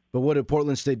 But what did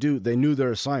Portland State do? They knew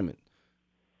their assignment.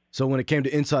 So when it came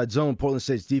to inside zone, Portland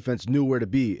State's defense knew where to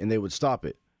be, and they would stop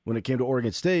it. When it came to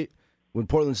Oregon State, when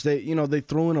Portland State, they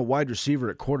throw in a wide receiver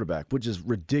at quarterback, which is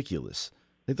ridiculous.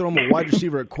 They throw him a wide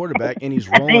receiver at quarterback, and he's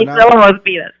rolling out.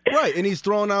 Right, and he's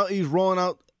rolling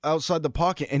out outside the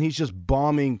pocket, and he's just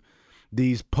bombing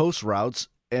these post routes,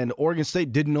 and Oregon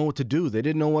State didn't know what to do. They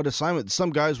didn't know what assignment. Some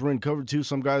guys were in cover 2,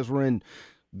 some guys were in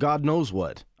God knows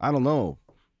what. I don't know.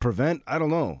 Prevent? I don't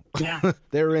know. Yeah.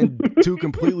 They're in 2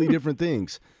 completely different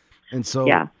things. And so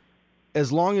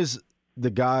as long as the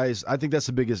guys, I think that's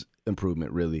the biggest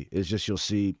improvement, really, is just you'll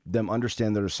see them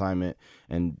understand their assignment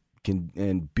and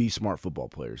be smart football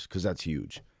players, because that's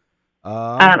huge.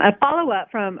 A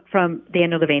follow-up from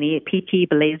Daniel Devaney, a PT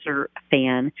Blazer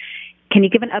fan. Can you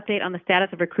give an update on the status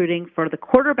of recruiting for the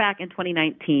quarterback in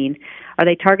 2019? Are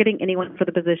they targeting anyone for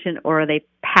the position, or are they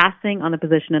passing on the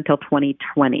position until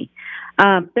 2020?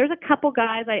 There's a couple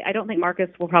guys. I don't think Marcus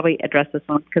will probably address this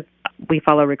one because we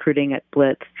follow recruiting at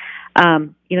Blitz.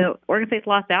 Oregon State's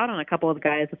lost out on a couple of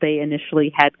guys that they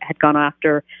initially had gone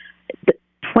after.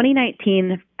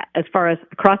 2019, as far as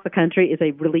across the country, is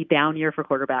a really down year for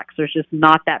quarterbacks. There's just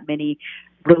not that many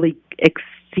really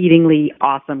exceedingly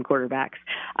awesome quarterbacks.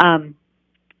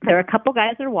 There are a couple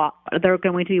guys that are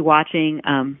going to be watching.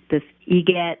 This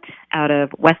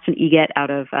Weston Eget out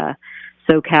of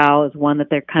SoCal is one that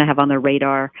they kind of have on their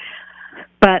radar.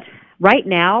 But right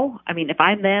now, I mean, if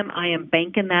I'm them, I am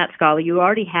banking that, Scully. You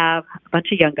already have a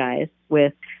bunch of young guys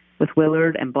with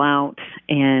Willard and Blount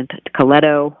and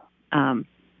Coletto.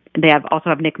 They also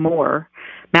have Nick Moore,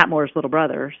 Matt Moore's little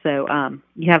brother. So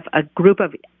you have a group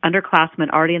of underclassmen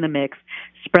already in the mix.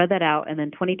 Spread that out, and then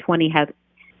 2020 has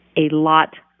a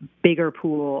lot bigger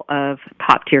pool of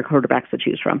top-tier quarterbacks to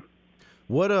choose from.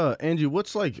 What, Angie,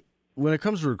 what's like, when it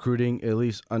comes to recruiting, at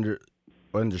least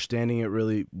understanding it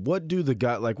really, what do the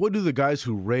guys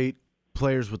who rate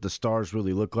players with the stars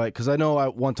really look like? Because I know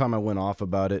one time I went off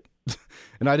about it,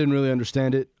 and I didn't really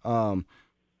understand it. But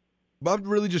I'm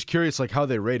really just curious, like, how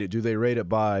they rate it. Do they rate it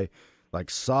by, like,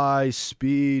 size,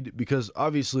 speed? Because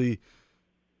obviously,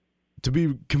 to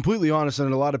be completely honest,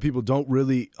 and a lot of people don't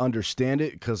really understand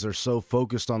it because they're so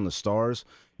focused on the stars.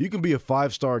 You can be a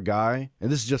 5-star guy,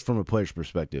 and this is just from a player's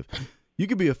perspective. You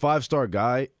could be a 5-star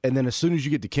guy, and then as soon as you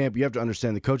get to camp, you have to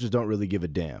understand the coaches don't really give a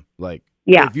damn. Like,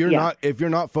 if you're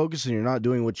not focused and you're not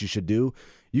doing what you should do,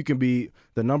 you can be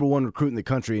the number 1 recruit in the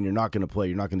country, and you're not going to play.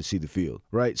 You're not going to see the field,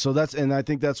 right? So I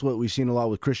think that's what we've seen a lot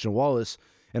with Christian Wallace,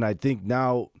 and I think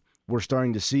now we're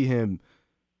starting to see him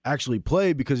actually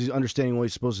play because he's understanding what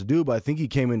he's supposed to do. But I think he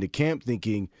came into camp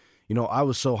thinking, I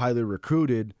was so highly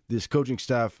recruited. This coaching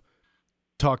staff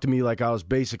talked to me like I was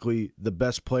basically the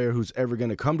best player who's ever going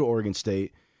to come to Oregon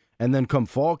State. And then come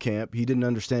fall camp, he didn't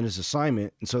understand his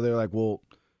assignment. And so they're like, well,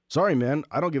 sorry, man,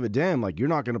 I don't give a damn. Like, you're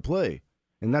not going to play.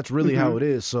 And that's really how it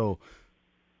is. So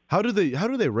how do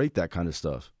they rate that kind of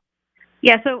stuff?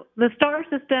 Yeah, so the star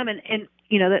system and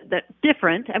the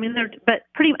different. I mean, they're but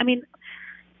pretty. I mean,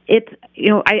 it's,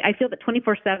 I feel that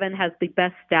 24/7 has the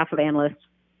best staff of analysts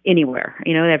anywhere.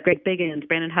 They have Greg Biggins,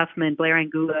 Brandon Huffman, Blair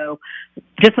Angulo,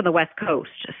 just on the West Coast.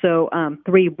 So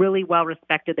 3 really well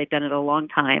respected. They've done it a long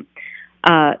time.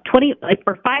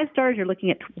 For 5 stars, you're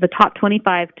looking at the top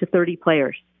 25 to 30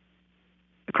 players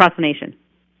across the nation.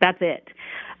 That's it.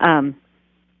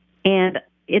 And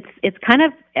it's kind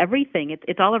of everything.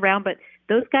 It's all around. But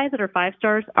those guys that are 5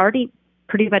 stars already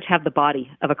pretty much have the body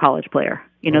of a college player.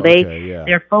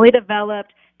 They're fully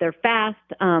developed. They're fast.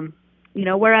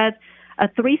 Whereas a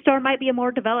 3-star might be a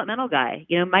more developmental guy.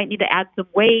 Might need to add some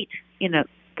weight.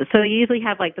 So you usually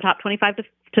have like the top 25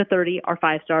 to 30 are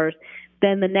 5 stars.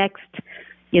 Then the next,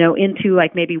 into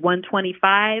like maybe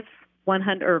 125,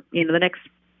 100, or the next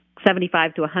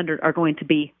 75 to 100 are going to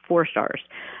be 4 stars.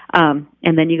 And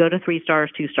then you go to 3 stars,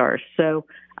 2 stars. So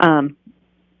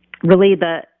really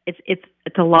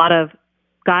it's a lot of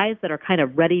guys that are kind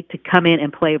of ready to come in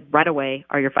and play right away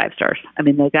are your 5 stars. I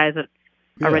mean, the guys that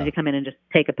are ready to come in and just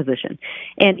take a position.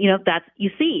 And, that's,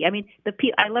 you see, I mean,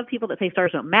 I love people that say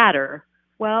stars don't matter.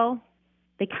 Well,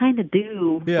 they kind of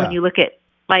do when you look at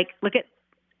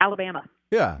Alabama.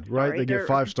 Yeah, right. Sorry, they get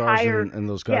 5 stars and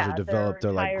those guys are developed.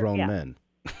 They're like grown men.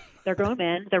 They're grown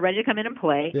men. They're ready to come in and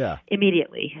play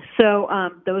immediately. So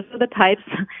those are the types.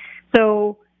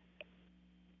 So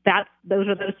those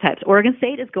are those types. Oregon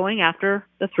State is going after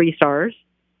the 3 stars.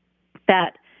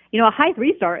 That a high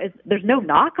 3-star there's no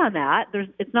knock on that.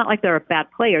 It's not like they're a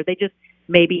bad player. They just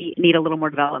maybe need a little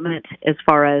more development as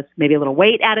far as maybe a little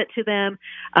weight added to them.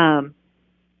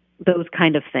 Those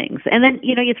kind of things. And then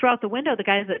you throw out the window the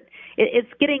guys that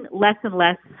it's getting less and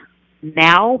less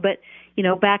now, but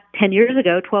back 10 years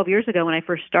ago, 12 years ago when I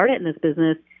first started in this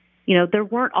business, there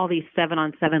weren't all these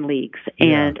 7-on-7 leagues.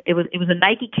 And it was a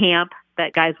Nike camp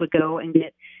that guys would go and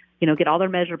get all their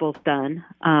measurables done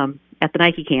at the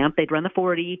Nike camp. They'd run the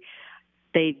 40,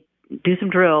 they'd do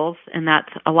some drills, and that's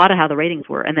a lot of how the ratings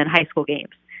were, and then high school games.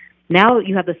 Now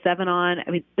you have the 7-on. I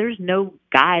mean, there's no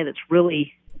guy that's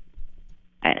really,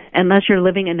 unless you're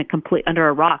living in under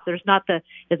a rock, there's not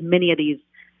as many of these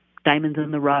diamonds in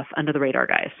the rough under the radar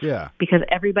guys. Yeah. Because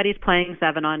everybody's playing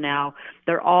 7-on now.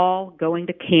 They're all going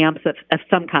to camps of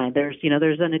some kind. There's an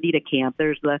Adidas camp.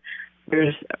 There's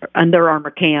Under Armour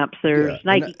camps. There's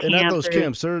Nike camps. And at those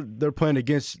camps, they're playing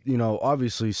against,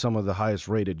 obviously some of the highest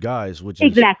rated guys, which is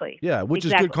exactly. Yeah, which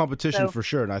is good competition for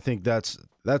sure. And I think that's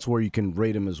where you can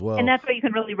rate them as well. And that's where you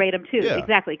can really rate them too. Yeah.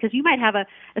 Exactly. Because you might have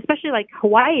especially like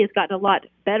Hawaii has gotten a lot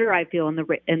better, I feel, in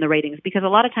the ratings, because a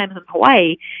lot of times in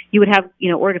Hawaii you would have,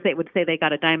 Oregon State would say they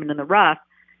got a diamond in the rough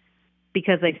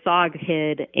because they saw a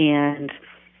kid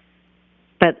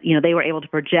but they were able to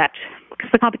project,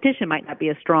 because the competition might not be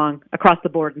as strong across the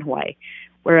board in Hawaii.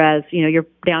 Whereas, you're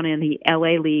down in the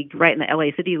LA League, right in the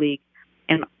LA City League,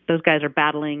 and those guys are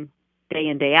battling day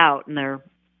in, day out, and they're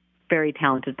very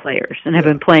talented players and have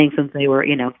been playing since they were,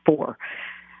 4.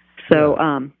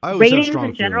 So ratings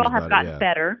in general have gotten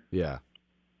better. Yeah.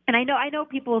 And I know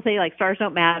people will say like stars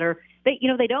don't matter. They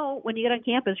don't. When you get on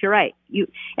campus, you're right.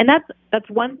 And that's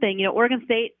one thing. Oregon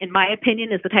State, in my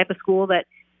opinion, is the type of school that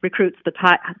recruits the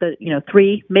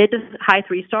 3 mid to high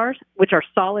 3 stars, which are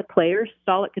solid players,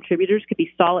 solid contributors, could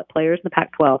be solid players in the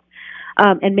Pac-12,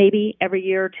 and maybe every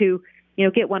year or two,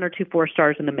 get 1 or 2 4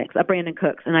 stars in the mix. A Brandon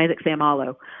Cooks, and Isaac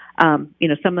Seumalo,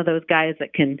 some of those guys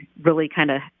that can really kind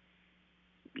of,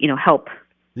 help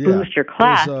boost your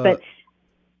class. Isaiah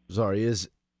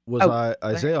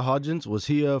Hodgins, was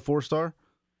he a 4-star?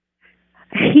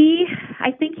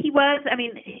 I think he was. I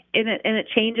mean, and it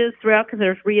changes throughout because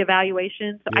there's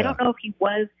reevaluation. So I don't know if he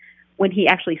was when he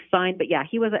actually signed, but yeah,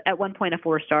 he was at one point a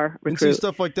 4-star recruit. And see,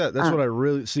 stuff like that. That's what I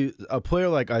really see. A player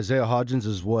like Isaiah Hodgins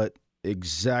is what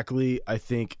exactly I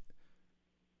think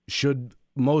should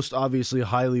most obviously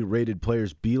highly rated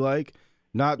players be like.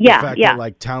 Not the fact that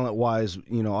like talent-wise,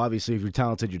 obviously if you're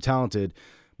talented, you're talented.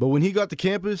 But when he got to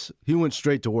campus, he went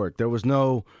straight to work. There was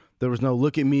no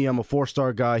look at me, I'm a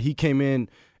 4-star guy. He came in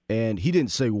and he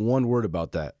didn't say one word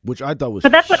about that, which I thought was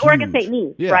But that's huge. what Oregon State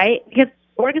needs, right? Because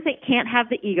Oregon State can't have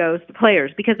the egos, the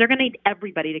players, because they're going to need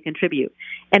everybody to contribute.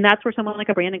 And that's where someone like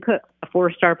a Brandon Cook, a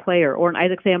 4-star player, or an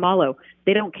Isaac Seumalo,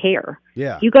 they don't care.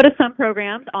 Yeah. You go to some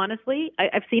programs, honestly,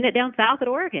 I've seen it down south at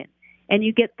Oregon, and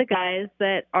you get the guys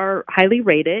that are highly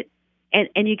rated,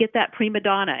 and you get that prima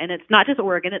donna. And it's not just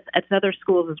Oregon, it's other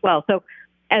schools as well. So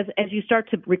as you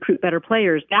start to recruit better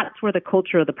players, that's where the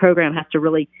culture of the program has to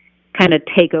really kind of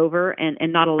take over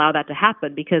and not allow that to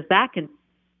happen, because that can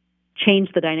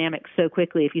change the dynamic so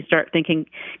quickly if you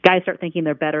guys start thinking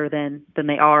they're better than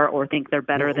they are, or think they're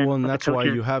better than and the that's coaches.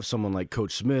 why you have someone like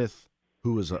Coach Smith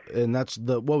who was, and that's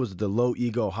what was it, the low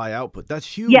ego, high output. That's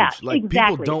huge. Yeah, like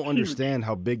exactly. people don't It's understand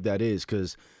how big that is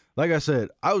because, like I said,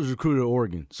 I was recruited to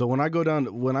Oregon. So when I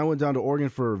went down to Oregon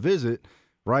for a visit,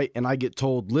 right, and I get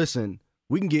told, listen,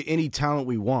 we can get any talent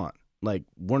we want. Like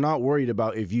we're not worried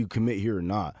about if you commit here or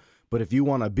not. But if you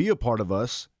want to be a part of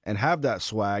us and have that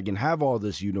swag and have all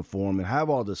this uniform and have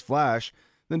all this flash,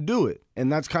 then do it.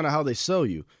 And that's kind of how they sell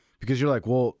you because you're like,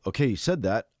 well, okay, you said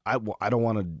that. I don't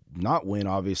want to not win,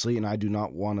 obviously, and I do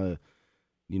not want to,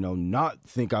 not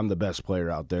think I'm the best player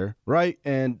out there, right?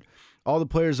 And all the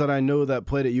players that I know that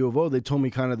played at U of O, they told me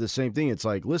kind of the same thing. It's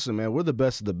like, listen, man, we're the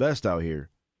best of the best out here.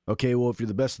 Okay, well, if you're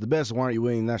the best of the best, why aren't you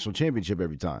winning the national championship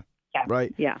every time? Yeah.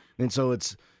 Right? Yeah. And so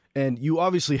and you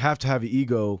obviously have to have an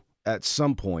ego at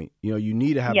some point. You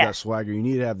need to have that swagger. You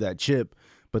need to have that chip.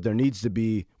 But there needs to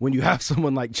be, when you have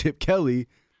someone like Chip Kelly,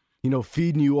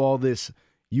 feeding you all this,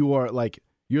 you're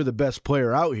the best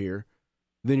player out here,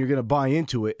 then you're going to buy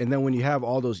into it. And then when you have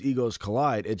all those egos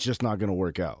collide, it's just not going to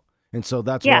work out. And so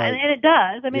that's why. Yeah, and it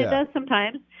does. I mean, it does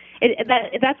sometimes.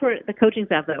 That's where the coaching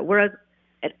staff, though. Whereas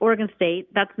at Oregon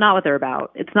State, that's not what they're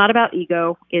about. It's not about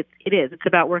ego. It is. It's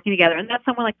about working together. And that's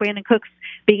someone like Brandon Cooks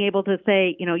being able to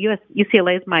say,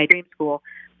 UCLA is my dream school,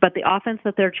 but the offense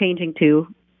that they're changing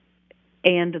to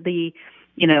and the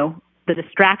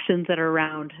distractions that are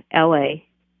around LA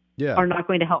are not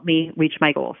going to help me reach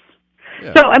my goals.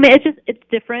 Yeah. So, I mean, it's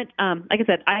different. Like I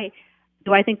said, I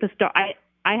think I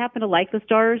happen to like the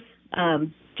Stars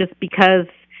just because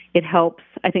it helps,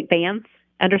 I think, fans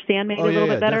understand maybe a little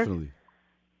bit better. Definitely.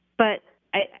 But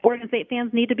Oregon State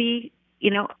fans need to be,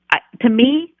 to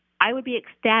me, I would be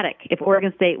ecstatic if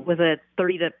Oregon State was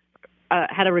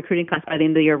had a recruiting class by the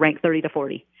end of the year ranked 30 to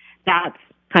 40. That's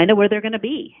kind of where they're going to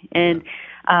be. And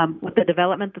with the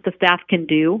development that the staff can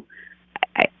do,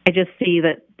 I just see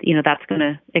that,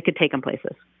 it could take them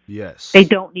places. Yes. They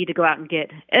don't need to go out and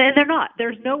and they're not.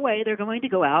 There's no way they're going to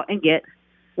go out and get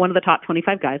one of the top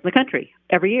 25 guys in the country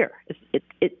every year.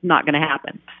 It's not going to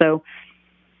happen. So,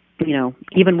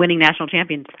 even winning national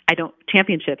championships, I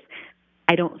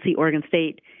don't see Oregon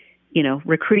State,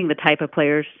 recruiting the type of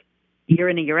players year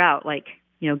in and year out, like,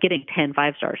 getting 10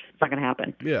 5-stars. It's not going to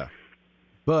happen. Yeah.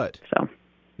 But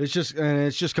it's just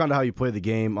kind of how you play the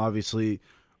game. Obviously,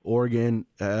 Oregon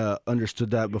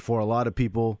understood that before a lot of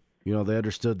people. They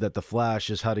understood that the flash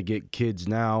is how to get kids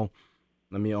now.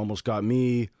 I mean, it almost got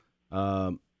me.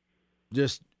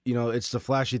 It's the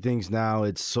flashy things now.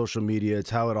 It's social media. It's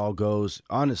how it all goes.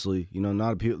 Honestly,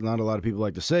 not a lot of people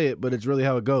like to say it, but it's really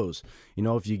how it goes.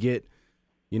 If you get,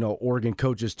 Oregon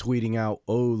coaches tweeting out,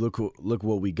 "Oh, look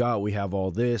what we got. We have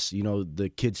all this."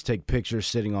 The kids take pictures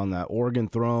sitting on that Oregon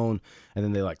throne, and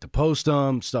then they like to post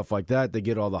them, stuff like that. They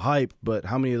get all the hype. But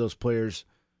how many of those players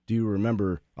do you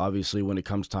remember? Obviously, when it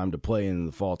comes time to play in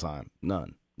the fall time,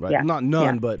 none. Right? Yeah. Not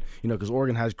none, Yeah. but because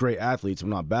Oregon has great athletes. I'm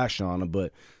not bashing on them,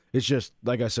 but it's just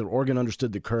like I said, Oregon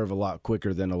understood the curve a lot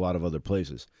quicker than a lot of other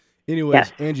places. Anyways,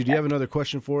 Yes. Angie, do you have another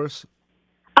question for us?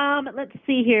 Let's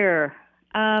see here.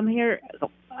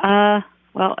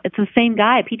 Well, it's the same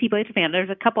guy, P.T. Blaisdell.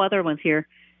 There's a couple other ones here.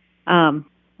 I'm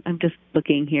just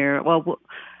looking here. Well,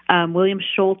 William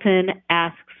Schulten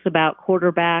asks about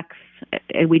quarterbacks,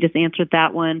 and we just answered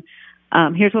that one.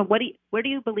 Here's one. Where do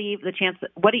you believe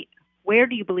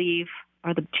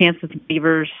are the chances the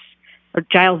Beavers, or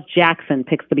Giles Jackson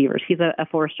picks the Beavers? He's a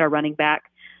 4-star running back.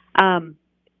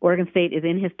 Oregon State is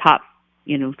in his top,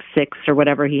 6 or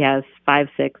whatever he has, 5,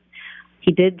 6.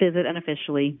 He did visit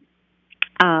unofficially.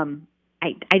 I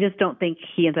just don't think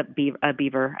he ends up a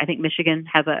Beaver. I think Michigan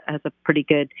has a pretty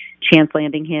good chance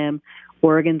landing him.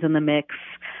 Oregon's in the mix.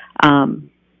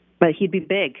 But he'd be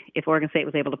big if Oregon State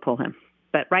was able to pull him.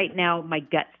 But right now, my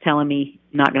gut's telling me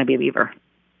not going to be a Beaver.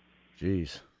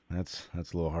 Jeez, that's a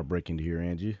little heartbreaking to hear,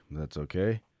 Angie. That's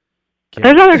okay.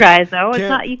 There's other guys, though. It's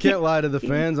not. You can't lie to the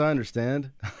fans. I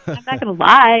understand. I'm not going to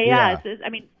lie. Yeah. I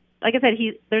mean, like I said,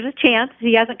 there's a chance.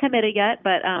 He hasn't committed yet,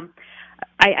 but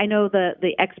I know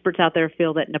the experts out there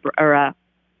feel that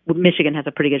Michigan has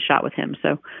a pretty good shot with him.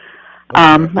 So,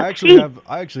 I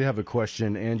actually have a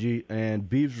question, Angie, and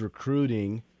Beavs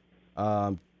recruiting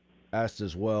asked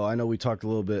as well. I know we talked a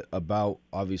little bit about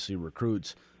obviously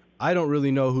recruits. I don't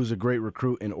really know who's a great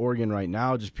recruit in Oregon right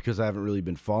now, just because I haven't really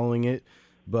been following it.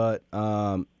 But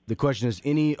the question is,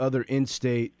 any other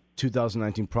in-state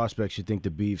 2019 prospects you think the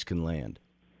Beavs can land?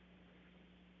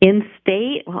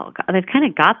 In-state? Well, they've kind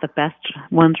of got the best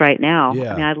ones right now.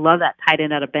 Yeah. I mean, I love that tight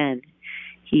end out of Bend.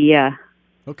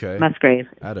 Okay. Musgrave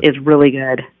is really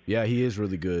good. Yeah, he is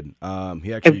really good.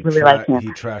 He actually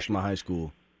he trashed my high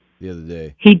school the other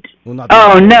day.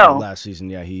 Last season.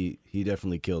 Yeah, he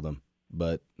definitely killed him,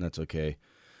 but that's okay.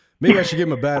 Maybe I should give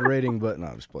him a bad rating, but no,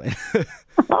 I'm just playing.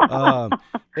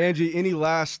 Angie, any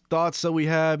last thoughts that we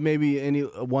have? Maybe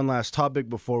one last topic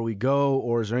before we go,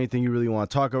 or is there anything you really want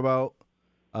to talk about?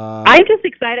 I'm just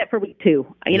excited for week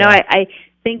 2. You know, Yeah. I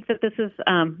think that this is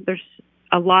there's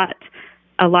a lot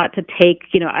to take.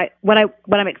 You know, what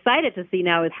I'm excited to see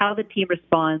now is how the team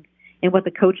responds and what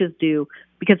the coaches do,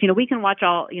 because you know we can watch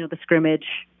all the scrimmage,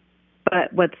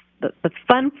 but what's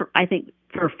fun for I think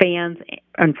for fans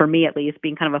and for me at least,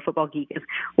 being kind of a football geek, is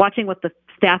watching what the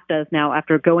staff does now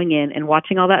after going in and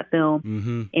watching all that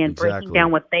film and breaking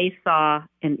down what they saw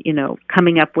and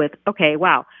coming up with, okay,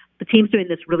 wow, the team's doing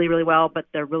this really, really well, but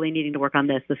they're really needing to work on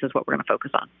this. This is what we're going to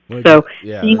focus on. So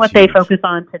seeing what they focus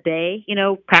on today,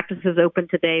 practice is open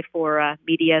today for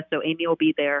media, so Amy will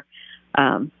be there.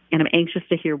 And I'm anxious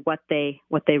to hear what they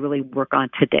really work on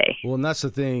today. Well, and that's the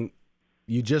thing.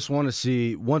 You just want to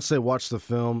see, once they watch the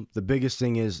film, the biggest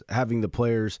thing is having the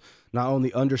players not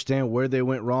only understand where they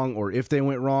went wrong or if they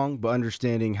went wrong, but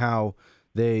understanding how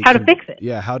to fix it.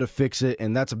 Yeah, how to fix it,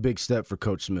 and that's a big step for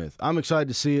Coach Smith. I'm excited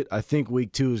to see it. I think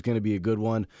week 2 is going to be a good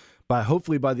one.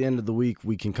 Hopefully by the end of the week,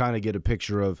 we can kind of get a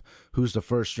picture of who's the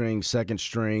first string, second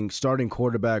string, starting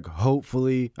quarterback,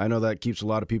 hopefully. I know that keeps a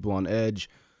lot of people on edge.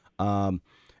 And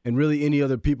really any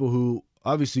other people who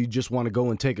obviously just want to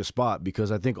go and take a spot,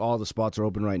 because I think all the spots are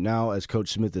open right now, as Coach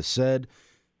Smith has said.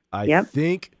 I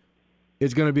think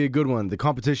it's going to be a good one. The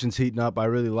competition's heating up. I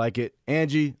really like it.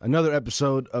 Angie, another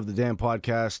episode of the Damn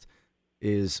Podcast.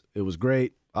 It was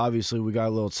great. Obviously, we got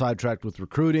a little sidetracked with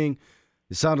recruiting.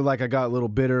 It sounded like I got a little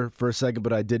bitter for a second,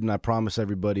 but I didn't. I promise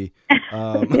everybody.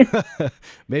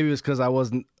 Maybe it was because I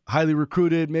wasn't highly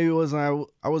recruited. Maybe it wasn't.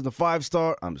 I wasn't a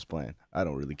 5-star. I'm just playing. I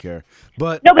don't really care.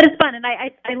 But it's fun, and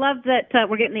I love that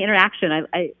we're getting the interaction.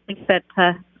 I think that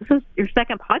this is your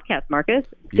second podcast, Marcus.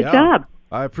 Good job.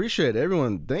 I appreciate it,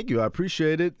 everyone. Thank you. I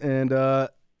appreciate it. And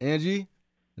Angie,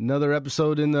 another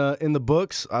episode in the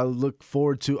books. I look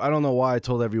forward to. I don't know why I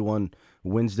told everyone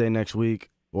Wednesday next week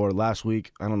or last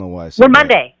week. I don't know why I said We're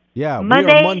Monday. Yeah,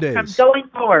 Monday we are Mondays. From going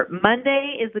forward.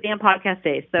 Monday is the Damn Podcast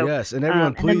day. So yes, and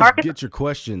everyone, please get your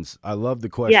questions. I love the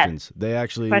questions. Yes. They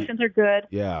actually questions are good.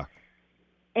 Yeah.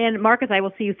 And Marcus, I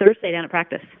will see you Thursday down at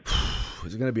practice.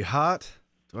 Is it going to be hot?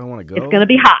 Do I want to go? It's going to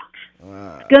be hot.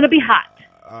 It's going to be hot.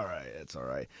 All right, it's all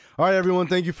right. All right, everyone,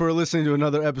 thank you for listening to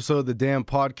another episode of the Damn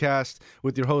Podcast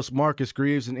with your hosts Marcus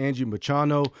Greaves and Angie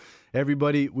Machano.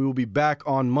 Everybody, we will be back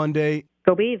on Monday.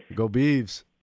 Go Beavs. Go Beavs.